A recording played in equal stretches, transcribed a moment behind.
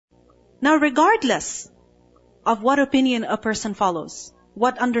Now regardless of what opinion a person follows,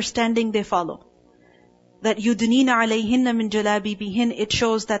 what understanding they follow, that yudnina alayhinna min jalabibihin, it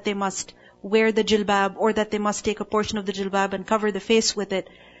shows that they must wear the jilbab, or that they must take a portion of the jilbab and cover the face with it.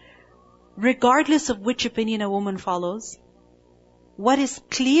 Regardless of which opinion a woman follows, what is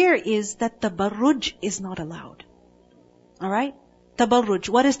clear is that tabarruj is not allowed. Alright? Tabarruj.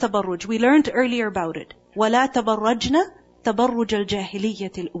 What is tabarruj? We learned earlier about it. وَلَا تَبَرَّجْنَا تَبَرُّجَ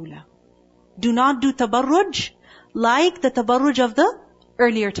الْجَاهِلِيَّةِ الْأُولَى. Do not do tabarruj like the tabarruj of the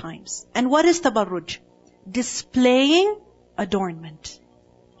earlier times. And what is tabarruj? Displaying adornment.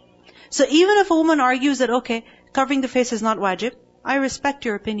 So even if a woman argues that, okay, covering the face is not wajib, I respect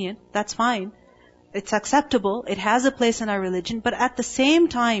your opinion, that's fine. It's acceptable, it has a place in our religion, but at the same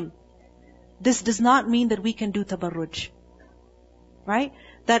time, this does not mean that we can do tabarruj. Right?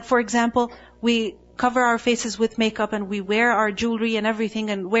 That, for example, we cover our faces with makeup and we wear our jewelry and everything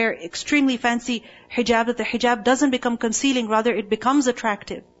and wear extremely fancy hijab, that the hijab doesn't become concealing, rather it becomes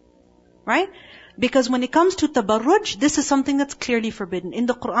attractive. Right? Because when it comes to tabarruj, this is something that's clearly forbidden. In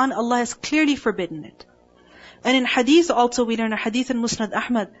the Quran, Allah has clearly forbidden it. And in hadith also, we learn a hadith in Musnad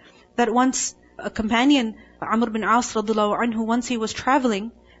Ahmad, that once a companion, Amr bin As radhiallahu anhu, once he was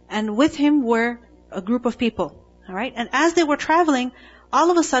traveling, and with him were a group of people. Alright? And as they were traveling,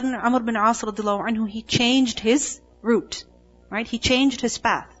 all of a sudden, Amr bin As radhiallahu anhu, he changed his route. Right? He changed his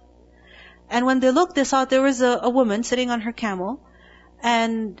path. And when they looked, they saw there was a woman sitting on her camel,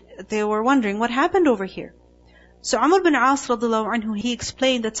 and they were wondering what happened over here. So Amr bin As radhiallahu anhu, he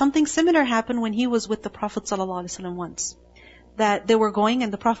explained that something similar happened when he was with the Prophet sallallahu alaihi wasallam once. That they were going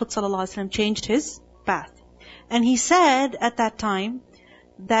and the Prophet sallallahu alaihi wasallam changed his path. And he said at that time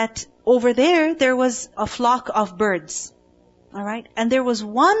that over there was a flock of birds. Alright? And there was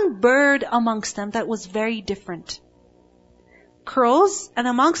one bird amongst them that was very different. Crows, and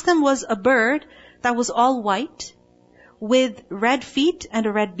amongst them was a bird that was all white, with red feet and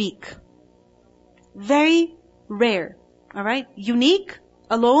a red beak. Very rare. Alright? Unique,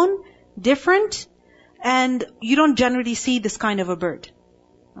 alone, different, and you don't generally see this kind of a bird.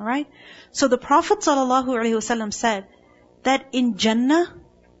 Alright? So the Prophet ﷺ said that in Jannah,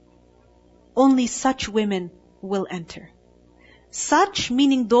 only such women will enter. Such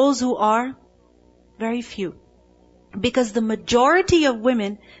meaning those who are very few. Because the majority of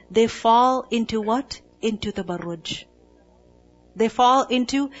women, they fall into what? Into tabarruj. They fall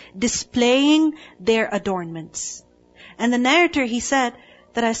into displaying their adornments. And the narrator, he said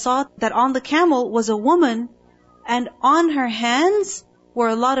that I saw that on the camel was a woman, and on her hands were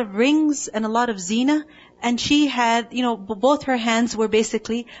a lot of rings and a lot of zina, and she had, both her hands were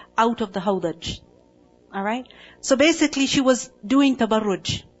basically out of the hawdaj. Alright? So basically she was doing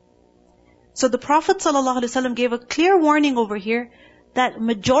tabarruj. So the Prophet ﷺ gave a clear warning over here that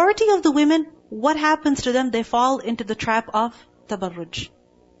majority of the women, what happens to them? They fall into the trap of tabarruj.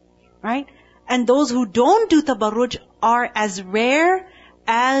 Right? And those who don't do tabarruj are as rare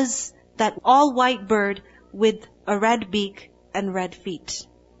as that all white bird with a red beak and red feet.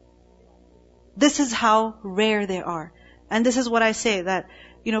 This is how rare they are. And this is what I say, that,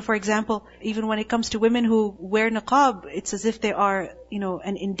 for example, even when it comes to women who wear niqab, it's as if they are,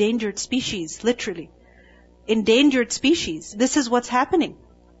 an endangered species, literally. Endangered species. This is what's happening.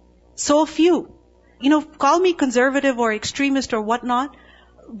 So few. Call me conservative or extremist or whatnot.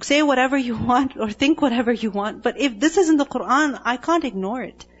 Say whatever you want or think whatever you want. But if this is in the Quran, I can't ignore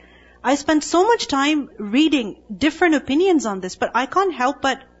it. I spend so much time reading different opinions on this, but I can't help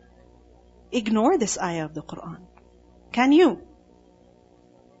but ignore this ayah of the Quran. Can you?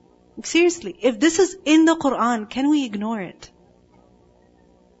 Seriously, if this is in the Quran, can we ignore it?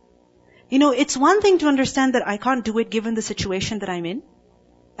 It's one thing to understand that I can't do it given the situation that I'm in.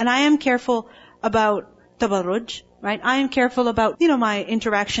 And I am careful about tabarruj, right? I am careful about, my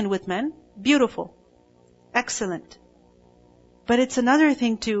interaction with men. Beautiful. Excellent. But it's another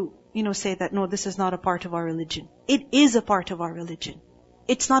thing to, say that, no, this is not a part of our religion. It is a part of our religion.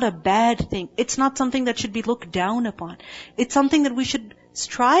 It's not a bad thing. It's not something that should be looked down upon. It's something that we should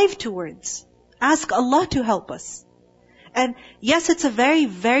strive towards. Ask Allah to help us. And yes, it's a very,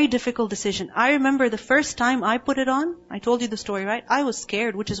 very difficult decision. I remember the first time I put it on, I told you the story, right? I was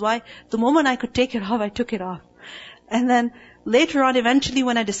scared, which is why the moment I could take it off, I took it off. And then later on, eventually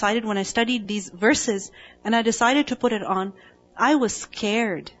when I studied these verses, and I decided to put it on, I was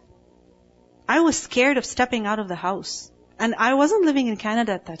scared. I was scared of stepping out of the house. And I wasn't living in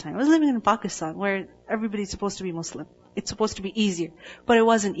Canada at that time. I was living in Pakistan, where everybody's supposed to be Muslim. It's supposed to be easier. But it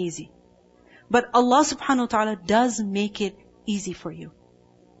wasn't easy. But Allah subhanahu wa ta'ala does make it easy for you.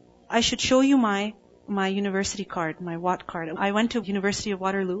 I should show you my my university card, my Watt card. I went to University of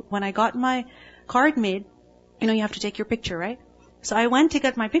Waterloo. When I got my card made, you have to take your picture, right? So I went to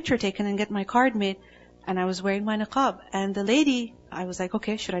get my picture taken and get my card made, and I was wearing my niqab. And the lady, I was like,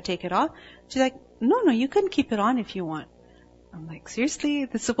 okay, should I take it off? She's like, no, you can keep it on if you want. I'm like, seriously?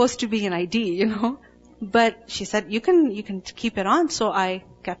 It's supposed to be an ID, But she said, you can keep it on. So I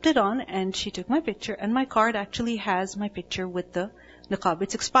kept it on, and she took my picture, and my card actually has my picture with the niqab.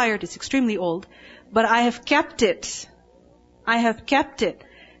 It's expired, it's extremely old, but I have kept it.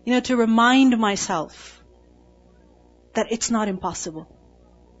 To remind myself that it's not impossible.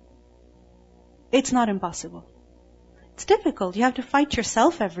 It's not impossible. It's difficult. You have to fight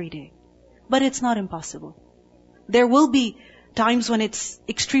yourself every day. But it's not impossible. There will be times when it's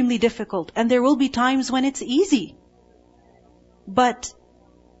extremely difficult, and there will be times when it's easy. But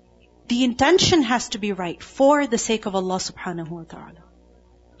the intention has to be right for the sake of Allah subhanahu wa ta'ala.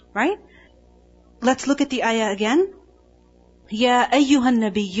 Right? Let's look at the ayah again. Ya ayyuhan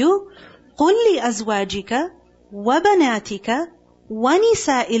nabiyyu qul li azwajika wa banatika wa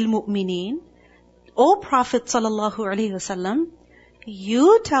nisa'il mu'minin. O Prophet sallallahu alaihi wasallam,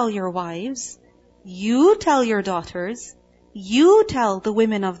 you tell your wives, you tell your daughters, you tell the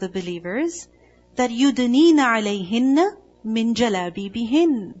women of the believers that yudnina alayhinna min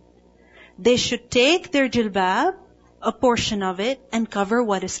jalabibihin. They should take their jilbab, a portion of it, and cover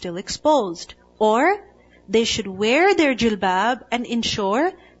what is still exposed. Or they should wear their jilbab and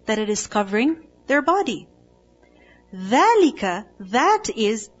ensure that it is covering their body. ذَلِكَ, that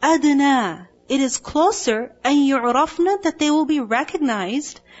is adna. It is closer, أَن يُعْرَفْنَا, that they will be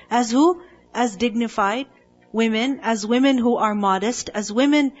recognized as who? As dignified women, as women who are modest, as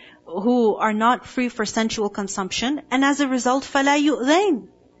women who are not free for sensual consumption, and as a result, فَلَا يُؤْذَيْنَ.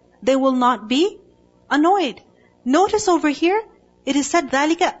 They will not be annoyed. Notice over here, it is said,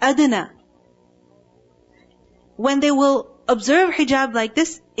 ذَلِكَ أَدْنَى. When they will observe hijab like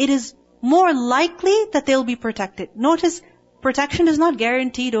this, it is more likely that they'll be protected. Notice, protection is not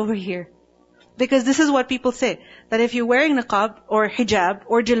guaranteed over here. Because this is what people say, that if you're wearing niqab or hijab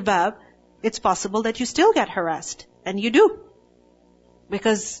or jilbab, it's possible that you still get harassed. And you do.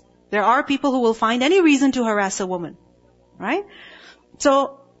 Because there are people who will find any reason to harass a woman. Right?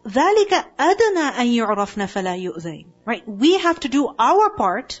 So, ذَلِكَ أَدْنَى أَن يُعْرَفْنَ فَلَا يُؤْذَيْنَ. Right? We have to do our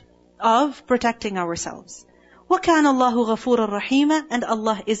part of protecting ourselves. وَكَانَ اللَّهُ غَفُورًا رَحِيمًا. And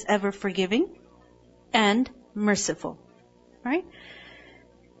Allah is ever forgiving and merciful. Right?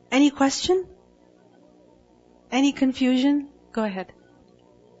 Any question? Any confusion? Go ahead.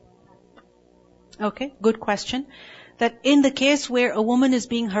 Okay, good question. That in the case where a woman is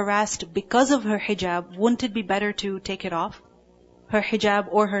being harassed because of her hijab, wouldn't it be better to take it off? Her hijab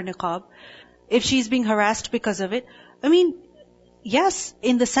or her niqab. If she's being harassed because of it. Yes,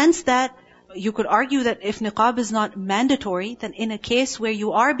 in the sense that you could argue that if niqab is not mandatory, then in a case where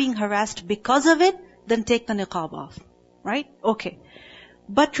you are being harassed because of it, then take the niqab off. Right? Okay.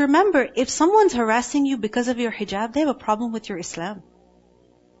 But remember, if someone's harassing you because of your hijab, they have a problem with your Islam.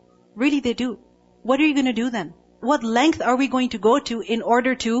 Really, they do. What are you going to do then? What length are we going to go to in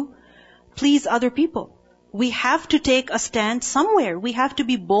order to please other people? We have to take a stand somewhere. We have to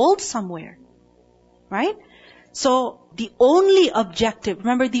be bold somewhere. Right? So, the only objective,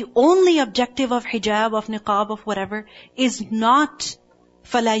 remember the only objective of hijab, of niqab, of whatever, is not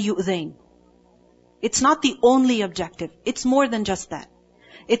فَلَا يُؤْذَيْنَ. It's not the only objective. It's more than just that.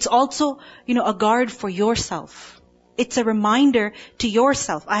 It's also, a guard for yourself. It's a reminder to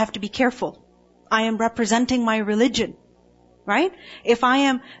yourself. I have to be careful. I am representing my religion. Right? If I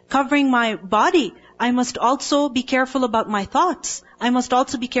am covering my body, I must also be careful about my thoughts. I must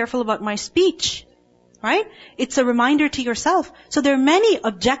also be careful about my speech. Right? It's a reminder to yourself. So there are many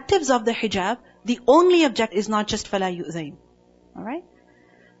objectives of the hijab. The only objective is not just فَلَا يُؤْذَيْنَ. Alright?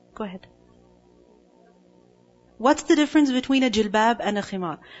 Go ahead. What's the difference between a jilbab and a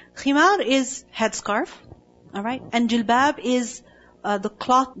khimar? Khimar is headscarf. Alright? And jilbab is the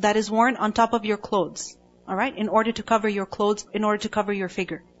cloth that is worn on top of your clothes. Alright? In order to cover your clothes, in order to cover your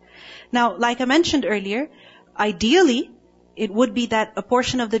figure. Now, like I mentioned earlier, ideally, it would be that a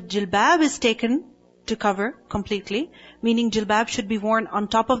portion of the jilbab is taken to cover completely, meaning jilbab should be worn on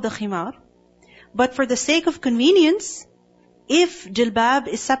top of the khimar. But for the sake of convenience, if jilbab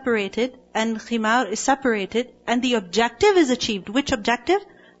is separated and khimar is separated and the objective is achieved, which objective?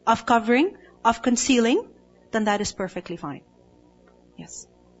 Of covering, of concealing, then that is perfectly fine. Yes.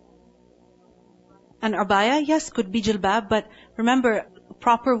 And abaya, yes, could be jilbab, but remember,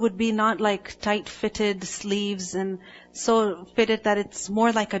 proper would be not like tight-fitted sleeves and so fitted that it's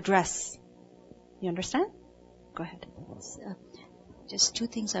more like a dress. You understand? Go ahead. Just two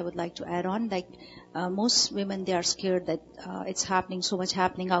things I would like to add on. Like most women, they are scared that it's happening, so much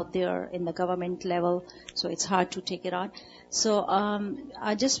happening out there in the government level, so it's hard to take it on. So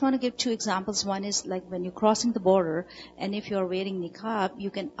I just want to give two examples. One is like when you're crossing the border, and if you're wearing niqab, you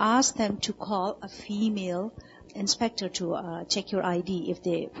can ask them to call a female inspector to check your ID if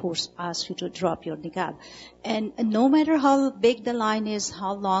they ask you to drop your niqab. And no matter how big the line is,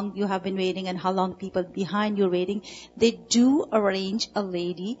 how long you have been waiting, and how long people behind you waiting, they do arrange a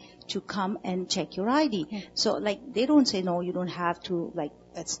lady to come and check your ID. Yeah. So like they don't say no, you don't have to, like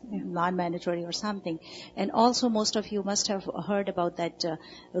it's non-mandatory or something. And also most of you must have heard about that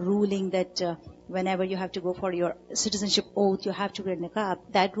ruling that whenever you have to go for your citizenship oath, you have to wear niqab.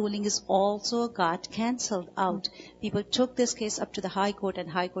 That ruling is also got cancelled out. People took this case up to the High Court, and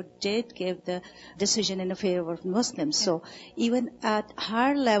High Court did give the decision in favor of Muslims. Yeah. So even at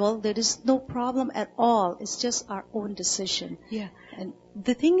higher level, there is no problem at all. It's just our own decision. Yeah. And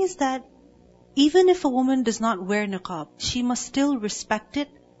the thing is that even if a woman does not wear niqab, she must still respect it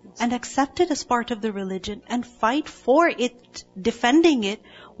and accept it as part of the religion and fight for it, defending it.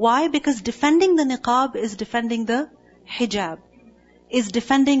 Why? Because defending the niqab is defending the hijab, is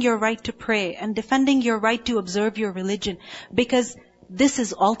defending your right to pray and defending your right to observe your religion. Because this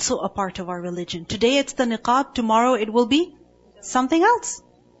is also a part of our religion. Today it's the niqab, tomorrow it will be something else.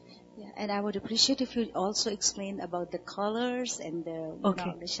 And I would appreciate if you also explain about the colors and the,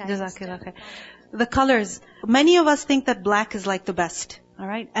 the shiny stuff. The colors. Many of us think that black is like the best. All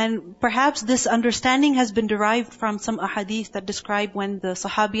right. And perhaps this understanding has been derived from some ahadith that describe when the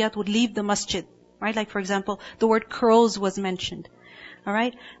sahabiyat would leave the masjid. Right? Like for example, the word curls was mentioned. All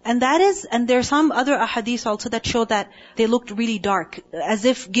right. And there are some other ahadith also that show that they looked really dark, as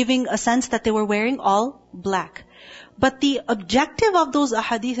if giving a sense that they were wearing all black. But the objective of those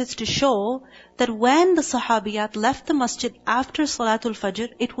ahadith is to show that when the sahabiyat left the masjid after Salatul Fajr,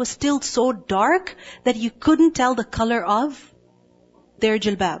 it was still so dark that you couldn't tell the color of their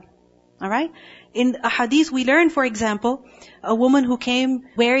jilbab. Alright? In ahadith we learn, for example, a woman who came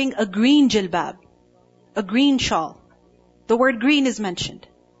wearing a green jilbab, a green shawl. The word green is mentioned.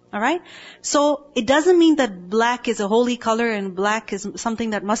 Alright? So it doesn't mean that black is a holy color and black is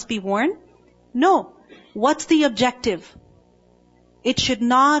something that must be worn. No. What's the objective? It should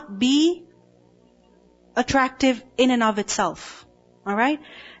not be attractive in and of itself. Alright?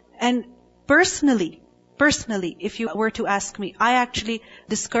 And personally, if you were to ask me, I actually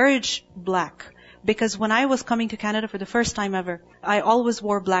discourage black. Because when I was coming to Canada for the first time ever, I always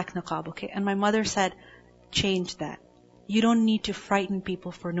wore black niqab, okay? And my mother said, change that. You don't need to frighten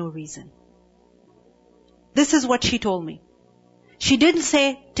people for no reason. This is what she told me. She didn't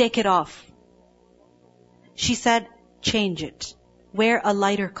say, take it off. She said, change it. Wear a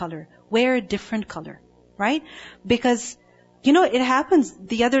lighter color. Wear a different color. Right? Because, it happens.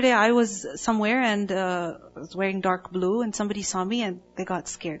 The other day I was somewhere and I was wearing dark blue and somebody saw me and they got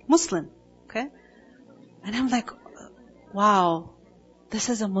scared. Muslim. Okay? And I'm like, wow, this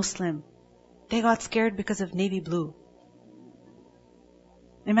is a Muslim. They got scared because of navy blue.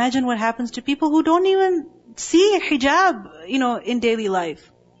 Imagine what happens to people who don't even see hijab, in daily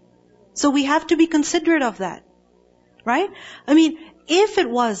life. So we have to be considerate of that. Right? I mean, if it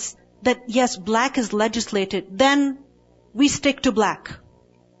was that, yes, black is legislated, then we stick to black.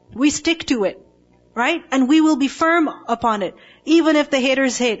 We stick to it. Right? And we will be firm upon it. Even if the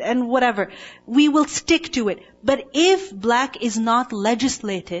haters hate and whatever. We will stick to it. But if black is not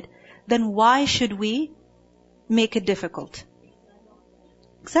legislated, then why should we make it difficult?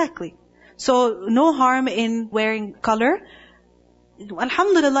 Exactly. So no harm in wearing color.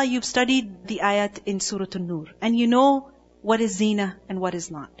 Alhamdulillah, you've studied the ayat in Surah An-Nur. And you know what is zina and what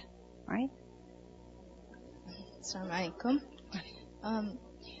is not. Right? Assalamu alaikum.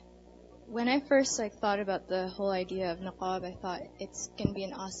 When I first thought about the whole idea of niqab, I thought it's going to be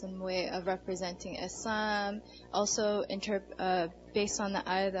an awesome way of representing Islam. Also, based on the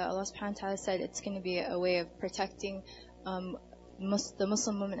ayah that Allah subhanahu wa ta'ala said, it's going to be a way of protecting the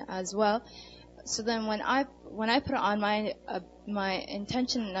Muslim woman as well. So then when I put it on, my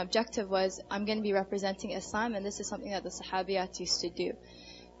intention and objective was, I'm going to be representing Islam, and this is something that the Sahabiyat used to do.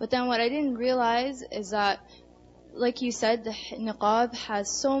 But then what I didn't realize is that, like you said, the niqab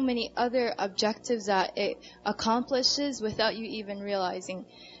has so many other objectives that it accomplishes without you even realizing.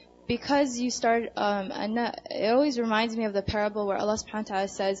 Because you start, and it always reminds me of the parable where Allah subhanahu wa ta'ala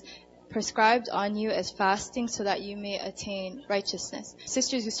says, prescribed on you as fasting so that you may attain righteousness.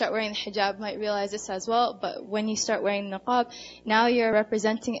 Sisters who start wearing the hijab might realize this as well, but when you start wearing niqab, now you're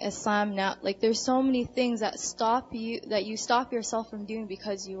representing Islam. Now, there's so many things that you stop yourself from doing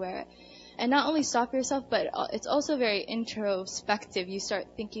because you wear it. and not only stop yourself, but it's also very introspective. You start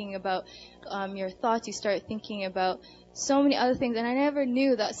thinking about your thoughts. You start thinking about so many other things. And I never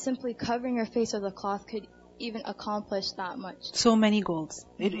knew that simply covering your face with a cloth could even accomplish that much. So many goals.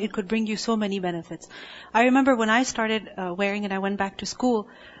 It could bring you so many benefits. I remember when I started wearing it, I went back to school,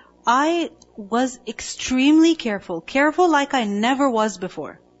 I was extremely careful like I never was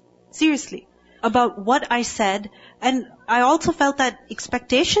before. Seriously. About what I said. And I also felt that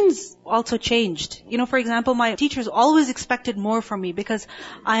expectations also changed. For example, my teachers always expected more from me because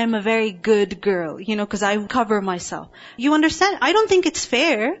I am a very good girl, because I cover myself. You understand? I don't think it's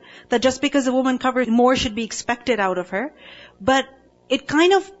fair that just because a woman covers, more should be expected out of her. But it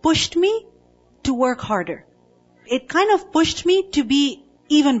kind of pushed me to work harder. It kind of pushed me to be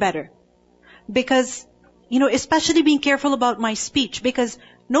even better. Because, especially being careful about my speech, because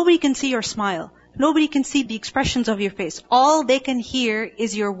nobody can see your smile. Nobody can see the expressions of your face. All they can hear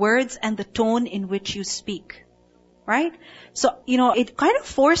is your words and the tone in which you speak. Right? So, it kind of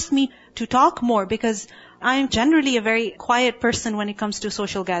forced me to talk more because I'm generally a very quiet person when it comes to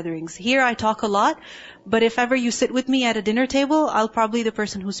social gatherings. Here I talk a lot, but if ever you sit with me at a dinner table, I'll probably be the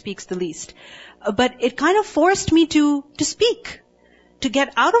person who speaks the least. But it kind of forced me to speak, to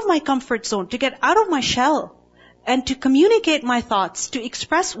get out of my comfort zone, to get out of my shell, and to communicate my thoughts, to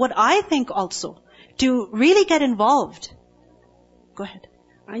express what I think also, to really get involved. Go ahead.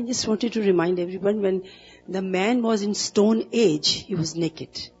 I just wanted to remind everyone, when the man was in Stone Age, he was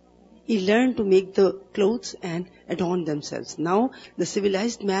naked. He learned to make the clothes and adorn themselves. Now, the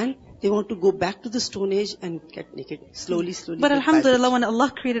civilized man, they want to go back to the Stone Age and get naked. Slowly. But alhamdulillah, when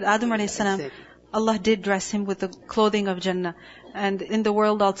Allah created Adam alayhi salam, exactly, Allah did dress him with the clothing of Jannah. And in the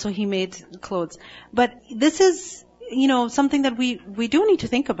world also He made clothes. But this is, something that we do need to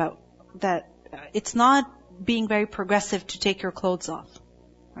think about. That it's not being very progressive to take your clothes off.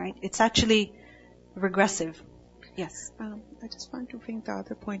 Right? It's actually regressive. Yes. I just want to bring the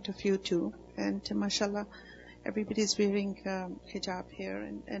other point of view too. And mashallah, everybody is wearing hijab here,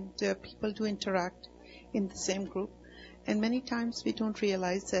 and people do interact in the same group. And many times we don't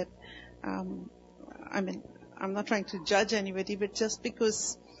realize that, I'm not trying to judge anybody, but just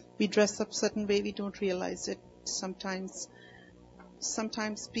because we dress up certain way, we don't realize it. Sometimes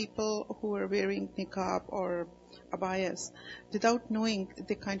people who are wearing niqab or abayas, without knowing,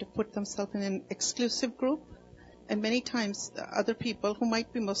 they kind of put themselves in an exclusive group. And many times other people who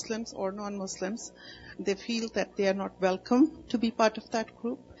might be Muslims or non-Muslims, they feel that they are not welcome to be part of that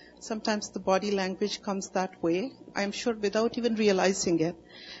group. Sometimes the body language comes that way. I'm sure without even realizing it,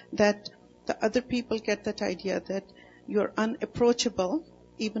 that the other people get that idea that you're unapproachable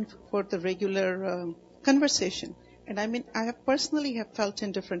even for the regular conversation. And I have personally felt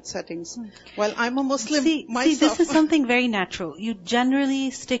in different settings. While I'm a Muslim myself. See, this is something very natural. You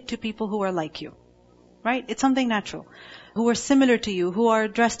generally stick to people who are like you. Right? It's something natural. Who are similar to you, who are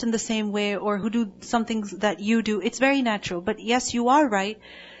dressed in the same way, or who do some things that you do. It's very natural. But yes, you are right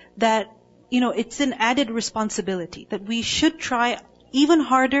that, it's an added responsibility. That we should try even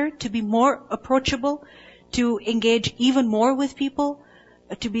harder to be more approachable, to engage even more with people,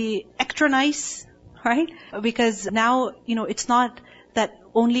 to be extra nice, right? Because now, it's not that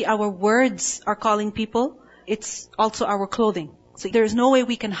only our words are calling people, it's also our clothing. So there's no way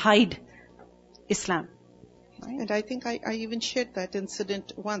we can hide Islam. Right? And I think I even shared that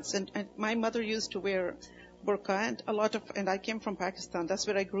incident once, and my mother used to wear burqa, and I came from Pakistan, that's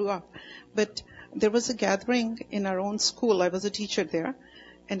where I grew up. But there was a gathering in our own school, I was a teacher there,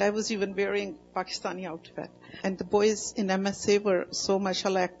 and I was even wearing Pakistani outfit. And the boys in MSA were so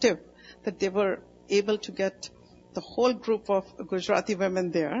mashallah active that they were able to get the whole group of Gujarati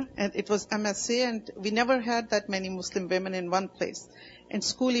women there. And it was MSA, and we never had that many Muslim women in one place. And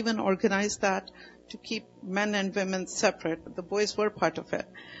school even organized that to keep men and women separate. But the boys were part of it,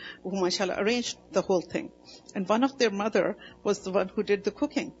 who mashallah arranged the whole thing. And one of their mother was the one who did the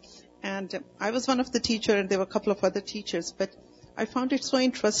cooking. And I was one of the teachers, and there were a couple of other teachers. But I found it so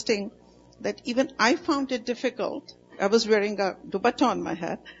interesting that even I found it difficult. I was wearing a dupatta on my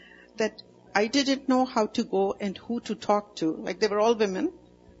head, that I didn't know how to go and who to talk to. Like, they were all women.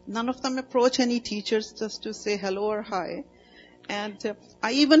 None of them approached any teachers just to say hello or hi. And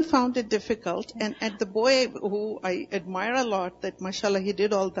I even found it difficult. And the boy who I admire a lot, that mashallah he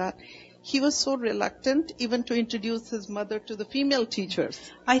did all that, he was so reluctant even to introduce his mother to the female teachers.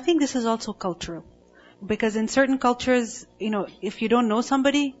 I think this is also cultural. Because in certain cultures, if you don't know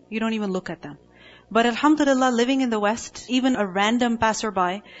somebody, you don't even look at them. But alhamdulillah, living in the West, even a random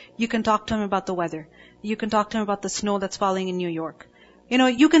passerby, you can talk to him about the weather. You can talk to him about the snow that's falling in New York.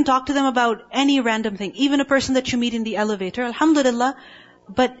 You can talk to them about any random thing. Even a person that you meet in the elevator, alhamdulillah,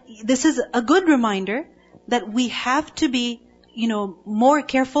 But this is a good reminder that we have to be, more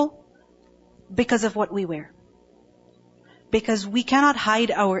careful because of what we wear. Because we cannot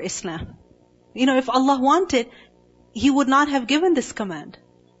hide our Islam. If Allah wanted, He would not have given this command.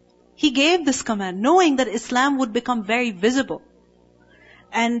 He gave this command knowing that Islam would become very visible.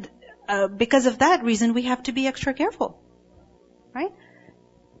 And because of that reason, we have to be extra careful. Right?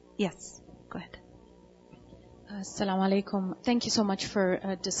 Yes. Go ahead. Assalamu alaikum. Thank you so much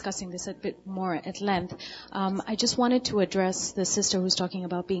for discussing this a bit more at length. I just wanted to address the sister who's talking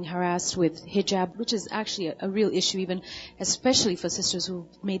about being harassed with hijab, which is actually a real issue, even especially for sisters who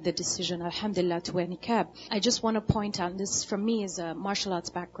made the decision, alhamdulillah, to wear niqab. I just want to point out, this from me is a martial arts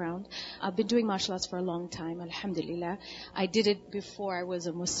background. I've been doing martial arts for a long time, alhamdulillah. I did it before I was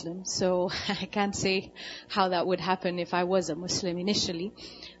a Muslim, so I can't say how that would happen if I was a Muslim initially.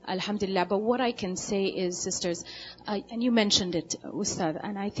 Alhamdulillah. But what I can say is, sisters, and you mentioned it, Ustad,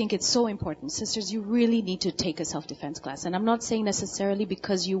 and I think it's so important. Sisters, you really need to take a self-defense class. And I'm not saying necessarily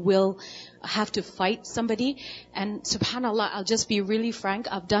because you will have to fight somebody. And subhanAllah, I'll just be really frank.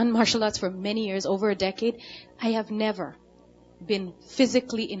 I've done martial arts for many years, over a decade. I have never been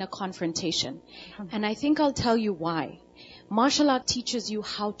physically in a confrontation. And I think I'll tell you why. Martial art teaches you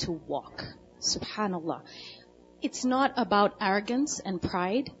how to walk. Subhanallah. It's not about arrogance and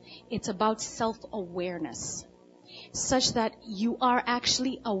pride. It's about self-awareness, such that you are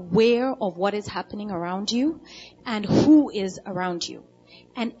actually aware of what is happening around you and who is around you.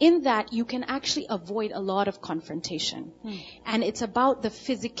 And in that, you can actually avoid a lot of confrontation. And it's about the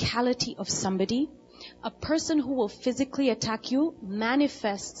physicality of somebody. A person who will physically attack you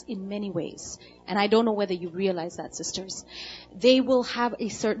manifests in many ways. And I don't know whether you realize that, sisters. They will have a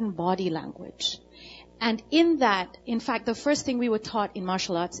certain body language. And in that, in fact, the first thing we were taught in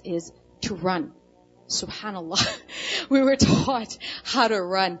martial arts is to run. Subhanallah. We were taught how to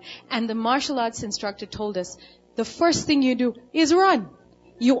run. And the martial arts instructor told us, the first thing you do is run.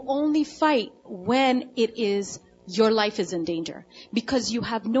 You only fight when it is your life is in danger. Because you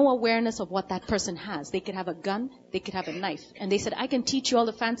have no awareness of what that person has. They could have a gun, they could have a knife. And they said, I can teach you all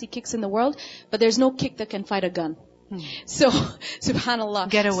the fancy kicks in the world, but there's no kick that can fight a gun. So, subhanallah.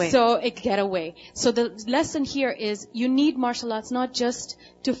 Get away. Get away. So the lesson here is you need martial arts not just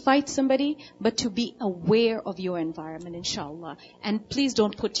to fight somebody, but to be aware of your environment, inshallah. And please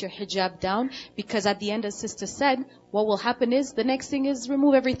don't put your hijab down, because at the end, as sister said, what will happen is, the next thing is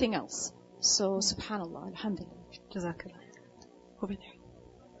remove everything else. So, subhanallah, alhamdulillah. Jazakallah. Over there.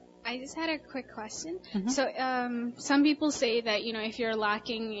 I just had a quick question. So, some people say that, if you're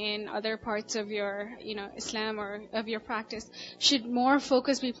lacking in other parts of your, Islam or of your practice, should more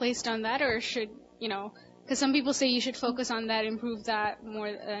focus be placed on that, or should, because some people say you should focus on that, improve that more,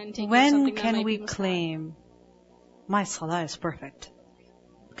 and take something When that can might we be claim my salah is perfect?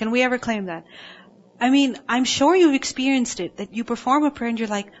 Can we ever claim that? I mean, I'm sure you've experienced it, that you perform a prayer and you're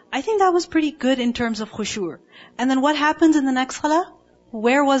like, I think that was pretty good in terms of khushu'. And then what happens in the next salah?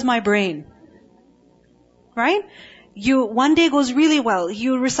 Where was my brain? Right? One day goes really well.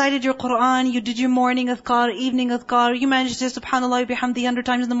 You recited your Quran, you did your morning adhkar, evening adhkar, you managed to say subhanallah bihamdi 100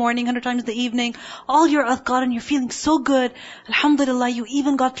 times in the morning, 100 times in the evening, all your adhkar, and you're feeling so good. Alhamdulillah, you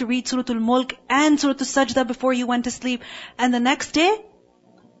even got to read Surah Al-Mulk and Surah Al-Sajdah before you went to sleep. And the next day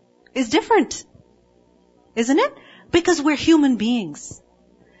is different. Isn't it? Because we're human beings.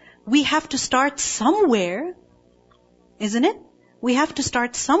 We have to start somewhere. Isn't it? We have to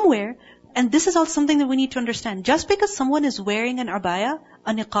start somewhere. And this is also something that we need to understand. Just because someone is wearing an abaya,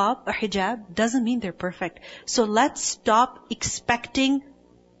 a niqab, a hijab, doesn't mean they're perfect. So let's stop expecting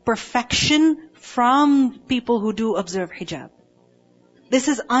perfection from people who do observe hijab. This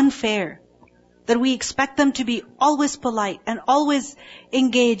is unfair. That we expect them to be always polite and always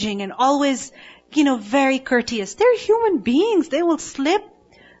engaging and always, very courteous. They're human beings. They will slip.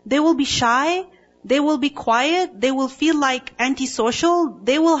 They will be shy. They will be quiet. They will feel like antisocial.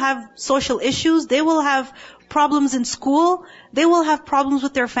 They will have social issues. They will have problems in school. They will have problems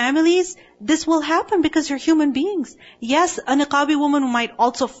with their families. This will happen because you're human beings. Yes, a niqabi woman might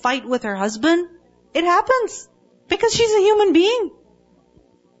also fight with her husband. It happens because she's a human being.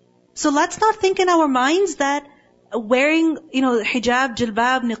 So let's not think in our minds that wearing, hijab,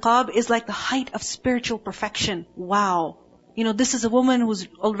 jilbab, niqab is like the height of spiritual perfection. Wow. This is a woman who's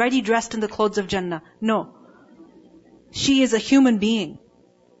already dressed in the clothes of Jannah. No. She is a human being.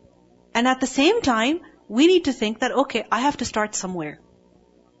 And at the same time, we need to think that, okay, I have to start somewhere.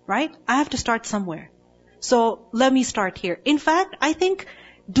 Right? I have to start somewhere. So, let me start here. In fact, I think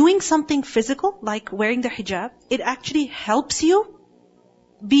doing something physical, like wearing the hijab, it actually helps you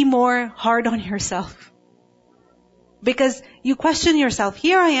be more hard on yourself. Because you question yourself,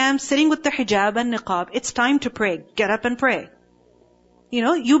 here I am sitting with the hijab and niqab, it's time to pray, get up and pray.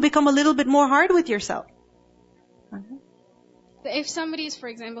 You become a little bit more hard with yourself. If somebody's, for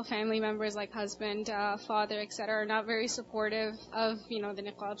example, family members like husband, father, etc., are not very supportive of, the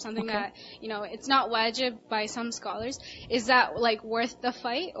niqab, something that, it's not wajib by some scholars, is that like worth the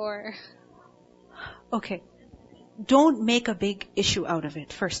fight or? Okay. Don't make a big issue out of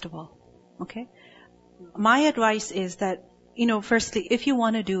it, first of all. Okay? My advice is that, firstly, if you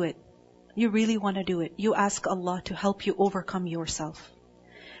want to do it, you really want to do it, you ask Allah to help you overcome yourself.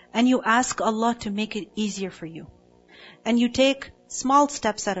 And you ask Allah to make it easier for you. And you take small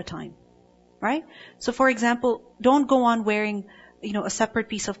steps at a time. Right? So for example, don't go on wearing, a separate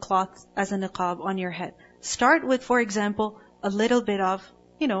piece of cloth as a niqab on your head. Start with, for example, a little bit of,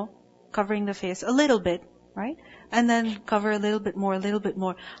 covering the face, a little bit, right? And then cover a little bit more, a little bit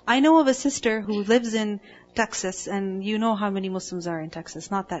more. I know of a sister who lives in Texas, and you know how many Muslims are in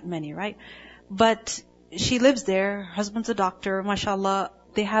Texas, not that many, right? But she lives there, her husband's a doctor, mashallah,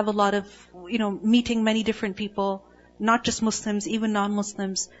 they have a lot of, meeting many different people, not just Muslims, even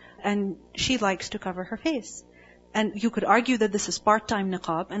non-Muslims, and she likes to cover her face. And you could argue that this is part-time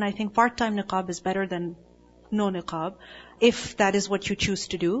niqab, and I think part-time niqab is better than no niqab, if that is what you choose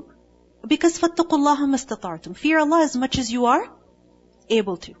to do. Because فَاتَّقُوا اللَّهَ مَسْتَطَعْتُمْ. Fear Allah as much as you are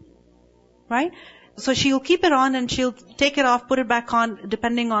able to. Right? So she'll keep it on and she'll take it off, put it back on,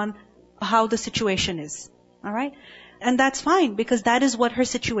 depending on how the situation is. Alright? And that's fine, because that is what her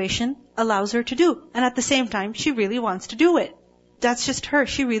situation allows her to do. And at the same time, she really wants to do it. That's just her.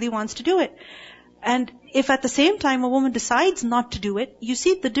 She really wants to do it. And if at the same time a woman decides not to do it, you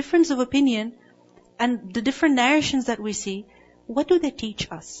see the difference of opinion and the different narrations that we see. What do they teach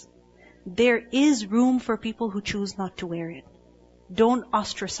us? There is room for people who choose not to wear it. Don't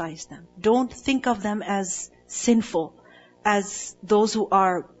ostracize them. Don't think of them as sinful, as those who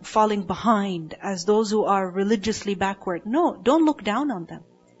are falling behind, as those who are religiously backward. No, don't look down on them.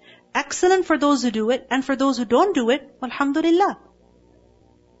 Excellent for those who do it, and for those who don't do it, alhamdulillah.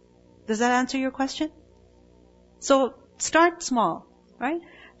 Does that answer your question? So, start small, right?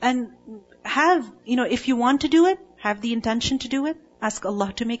 And have, if you want to do it, have the intention to do it. Ask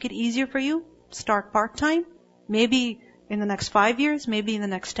Allah to make it easier for you. Start part-time. Maybe in the next 5 years, maybe in the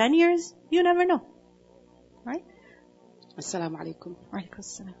next 10 years. You never know. Right? Assalamu alaikum. Alaikum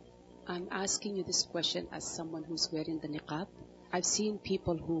assalam. I'm asking you this question as someone who's wearing the niqab. I've seen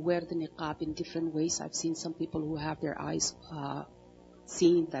people who wear the niqab in different ways. I've seen some people who have their eyes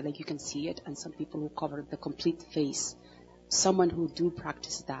seen that, like you can see it, and some people who cover the complete face. Someone who do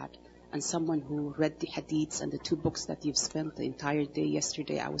practice that, and someone who read the hadiths and the 2 books that you've spent the entire day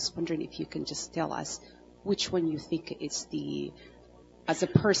yesterday. I was wondering if you can just tell us which one you think is as a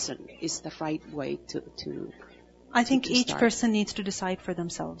person, is the right way to I think each person needs to decide for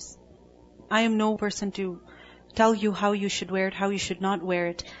themselves. I am no person to tell you how you should wear it, how you should not wear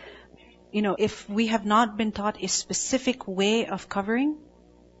it. If we have not been taught a specific way of covering,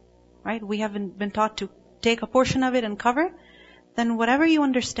 right? We haven't been taught to take a portion of it and cover, then whatever you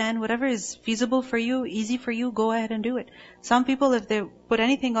understand, whatever is feasible for you, easy for you, go ahead and do it. Some people, if they put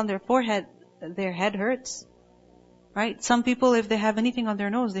anything on their forehead, their head hurts. Right? Some people, if they have anything on their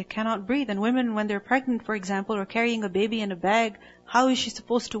nose, they cannot breathe. And women, when they're pregnant, for example, or carrying a baby in a bag, how is she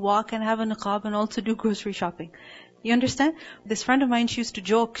supposed to walk and have a niqab and also do grocery shopping? You understand? This friend of mine, she used to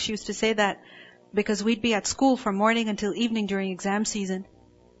joke, she used to say that because we'd be at school from morning until evening during exam season,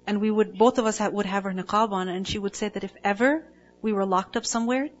 and both of us would have our niqab on, and she would say that if ever we were locked up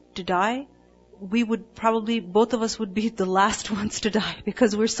somewhere to die, we would probably, both of us would be the last ones to die,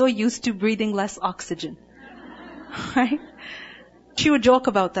 because we're so used to breathing less oxygen. Right? She would joke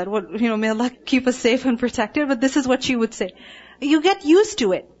about that. May Allah keep us safe and protected, but this is what she would say. You get used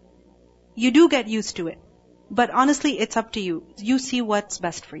to it. You do get used to it. But honestly, it's up to you. You see what's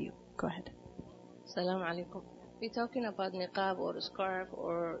best for you. Go ahead. Assalamu alaikum. We're talking about niqab or scarf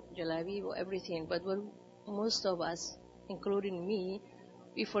or jalabi or everything, but what most of us, including me,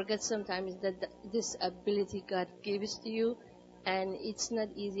 we forget sometimes that this ability God gives to you, and it's not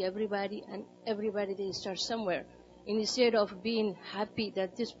easy. Everybody they start somewhere. Instead of being happy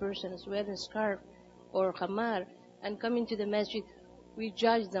that this person is wearing a scarf or khamar and coming to the masjid, we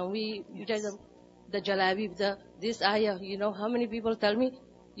judge them. We judge them. The jalabib, this ayah, how many people tell me,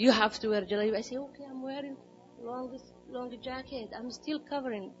 you have to wear jalabib. I say, okay, I'm wearing long jacket. I'm still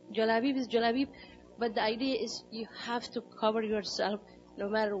covering. Jalabib is jalabib. But the idea is you have to cover yourself no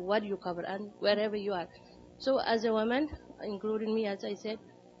matter what you cover and wherever you are. So as a woman, including me, as I said,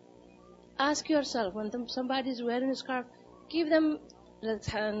 ask yourself, when somebody is wearing a scarf, give them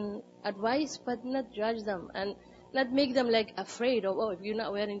advice, but not judge them. And Not make them like afraid of, if you're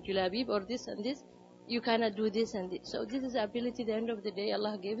not wearing jilabib or this and this, you cannot do this and this. So this is the ability at the end of the day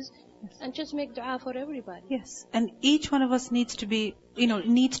Allah gives. And just make dua for everybody. Yes. And each one of us needs to be,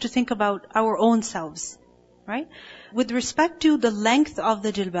 needs to think about our own selves. Right? With respect to the length of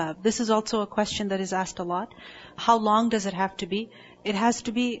the jilbab, this is also a question that is asked a lot. How long does it have to be? It has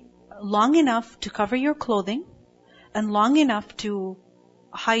to be long enough to cover your clothing and long enough to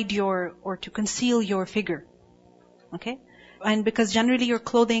hide or to conceal your figure. Okay? And because generally your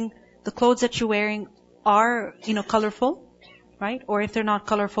clothing, the clothes that you're wearing are, colorful, right? Or if they're not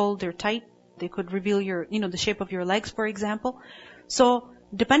colorful, they're tight. They could reveal your, the shape of your legs, for example. So,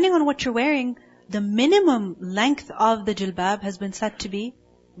 depending on what you're wearing, the minimum length of the jilbab has been set to be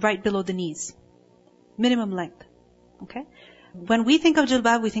right below the knees. Minimum length. Okay? When we think of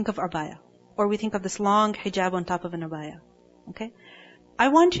jilbab, we think of abaya. Or we think of this long hijab on top of an abaya. Okay? I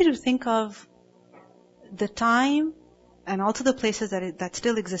want you to think of the time and also the places that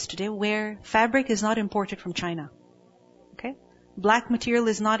still exist today where fabric is not imported from China. Okay? Black material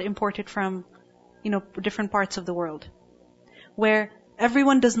is not imported from, different parts of the world. Where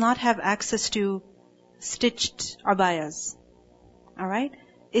everyone does not have access to stitched abayas. Alright?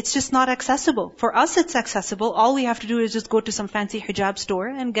 It's just not accessible. For us it's accessible. All we have to do is just go to some fancy hijab store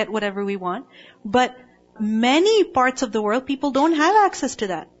and get whatever we want. But many parts of the world, people don't have access to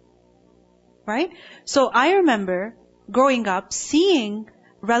that. Right? So I remember growing up seeing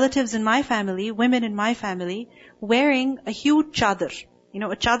relatives in my family, women in my family, wearing a huge chadar.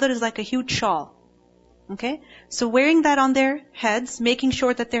 A chadar is like a huge shawl. Okay? So wearing that on their heads, making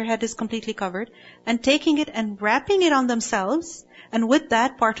sure that their head is completely covered, and taking it and wrapping it on themselves, and with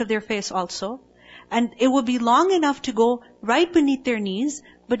that part of their face also. And it would be long enough to go right beneath their knees,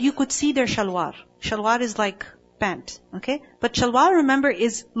 but you could see their shalwar. Shalwar is like pant. Okay? But shalwar, remember,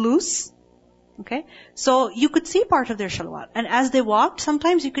 is loose. Okay? So you could see part of their shalwar. And as they walked,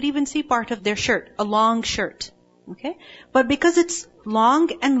 sometimes you could even see part of their shirt, a long shirt. Okay? But because it's long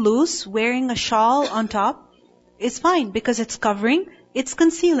and loose, wearing a shawl on top is fine because it's covering, it's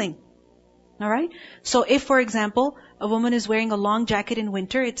concealing. Alright? So if, for example, a woman is wearing a long jacket in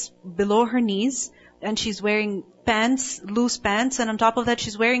winter, it's below her knees, and she's wearing pants, loose pants, and on top of that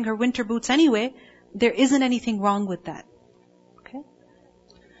she's wearing her winter boots anyway, there isn't anything wrong with that. Okay?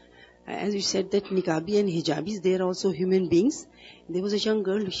 As you said that niqabi and hijabis, they are also human beings. There was a young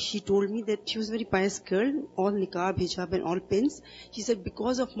girl, she told me that she was a very pious girl, all niqab, hijab and all pins. She said,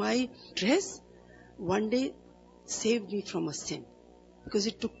 because of my dress, one day saved me from a sin. Because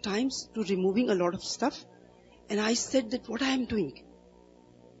it took times to removing a lot of stuff. And I said that what I am doing.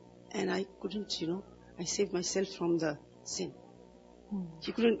 And I couldn't, I saved myself from the sin.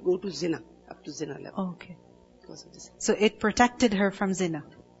 She couldn't go to zina, up to zina level. Okay. Because of this. So it protected her from zina.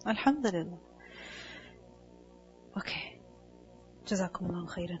 Alhamdulillah. Okay. Jazakumullahu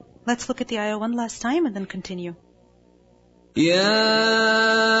khairan. Let's look at the ayah one last time and then continue.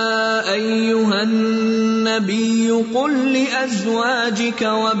 يا أيها النبي قل لأزواجك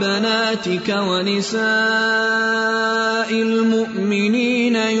وبناتك ونساء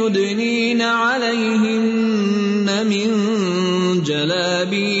المؤمنين يدنين عليهن من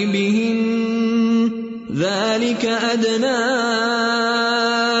جلابيبهن ذلك أدنى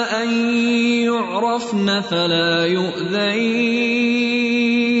أن يعرفن فلا يؤذين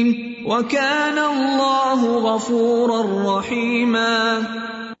وكان الله غفورا رحيما